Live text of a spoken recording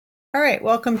All right,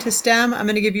 welcome to STEM. I'm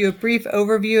going to give you a brief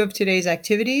overview of today's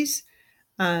activities.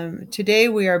 Today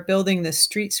we are building the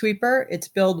street sweeper. It's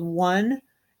build 1,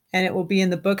 and it will be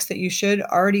in the books that you should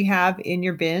already have in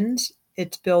your bins.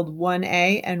 It's build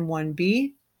 1A and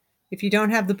 1B. If you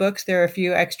don't have the books, there are a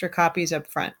few extra copies up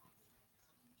front.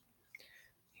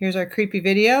 Here's our creepy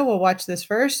video. We'll watch this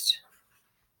first.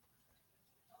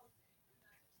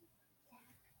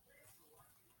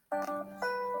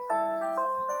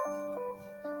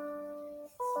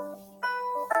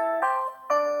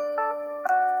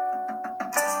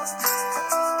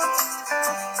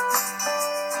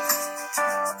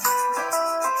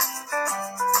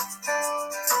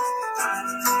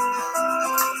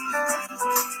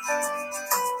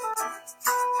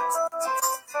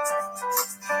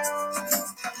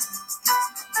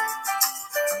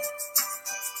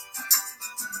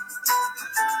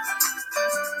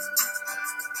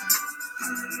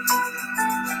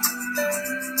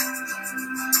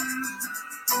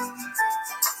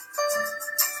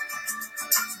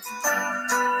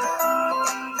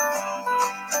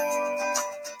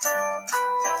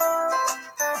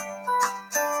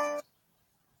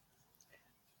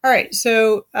 All right,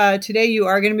 so today you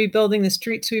are going to be building the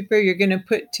street sweeper. You're going to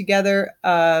put together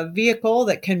a vehicle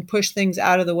that can push things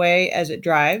out of the way as it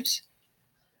drives.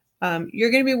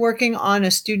 You're going to be working on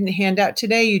a student handout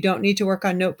today. You don't need to work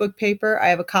on notebook paper. I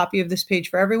have a copy of this page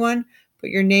for everyone. Put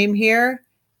your name here.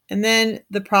 And then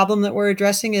the problem that we're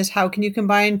addressing is how can you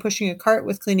combine pushing a cart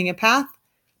with cleaning a path?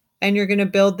 And you're going to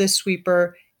build this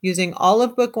sweeper using all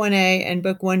of book 1A and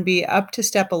book 1B up to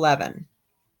step 11.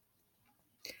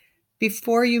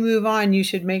 Before you move on, you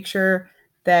should make sure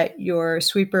that your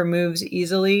sweeper moves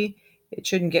easily. It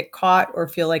shouldn't get caught or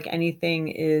feel like anything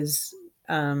is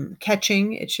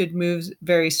catching. It should move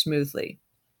very smoothly.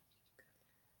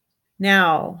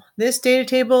 Now, this data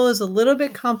table is a little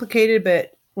bit complicated,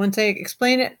 but once I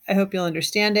explain it, I hope you'll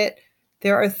understand it.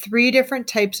 There are 3 different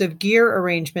types of gear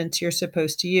arrangements you're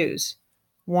supposed to use.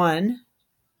 1,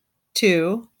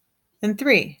 2, and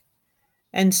 3.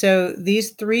 And so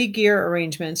these 3 gear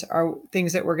arrangements are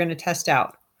things that we're going to test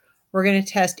out. We're going to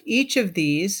test each of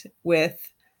these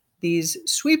with these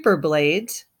sweeper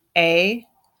blades, A,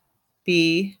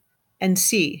 B, and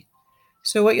C.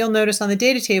 So what you'll notice on the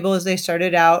data table is they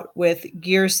started out with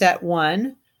gear set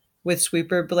 1 with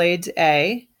sweeper blades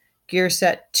A, gear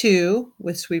set 2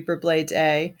 with sweeper blades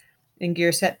A, and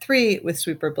gear set 3 with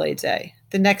sweeper blades A.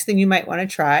 The next thing you might want to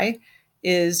try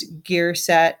is gear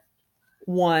set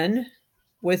 1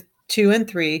 with 2 and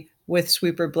 3 with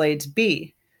sweeper blades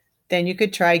B. Then you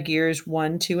could try gears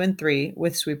 1, 2, and 3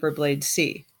 with sweeper blades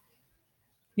C.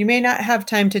 You may not have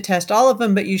time to test all of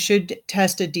them, but you should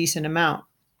test a decent amount.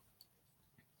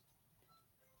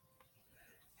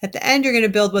 At the end, you're going to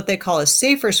build what they call a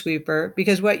safer sweeper,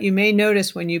 because what you may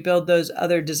notice when you build those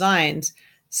other designs,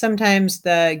 sometimes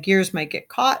the gears might get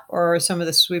caught or some of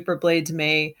the sweeper blades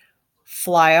may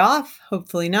fly off,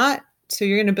 hopefully not. So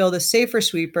you're going to build a safer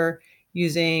sweeper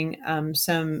using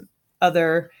some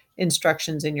other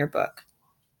instructions in your book.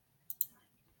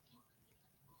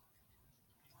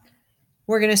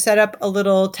 We're going to set up a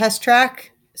little test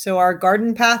track. So our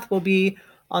garden path will be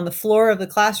on the floor of the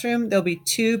classroom. There'll be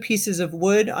 2 pieces of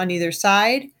wood on either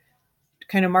side,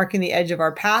 kind of marking the edge of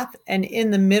our path. And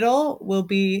in the middle will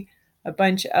be a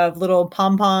bunch of little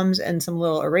pom-poms and some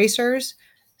little erasers.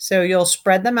 So you'll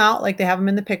spread them out like they have them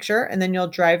in the picture, and then you'll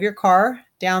drive your car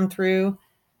down through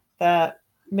the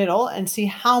middle and see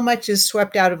how much is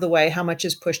swept out of the way, how much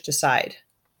is pushed aside.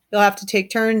 You'll have to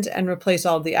take turns and replace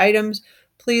all of the items.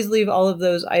 Please leave all of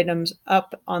those items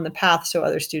up on the path so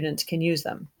other students can use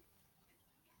them.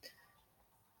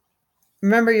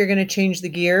 Remember, you're going to change the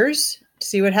gears to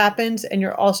see what happens, and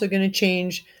you're also going to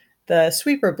change the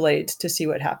sweeper blades to see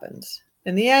what happens.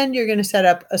 In the end, you're going to set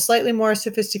up a slightly more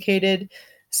sophisticated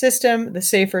system, the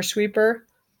safer sweeper.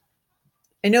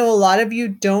 I know a lot of you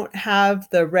don't have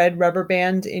the red rubber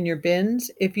band in your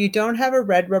bins. If you don't have a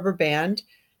red rubber band,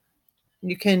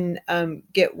 you can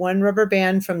get one rubber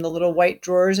band from the little white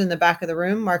drawers in the back of the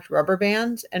room marked rubber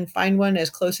bands and find one as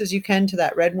close as you can to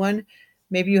that red one.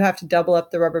 Maybe you have to double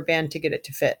up the rubber band to get it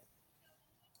to fit.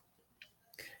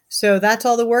 So that's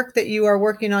all the work that you are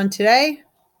working on today.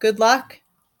 Good luck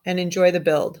and enjoy the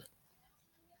build.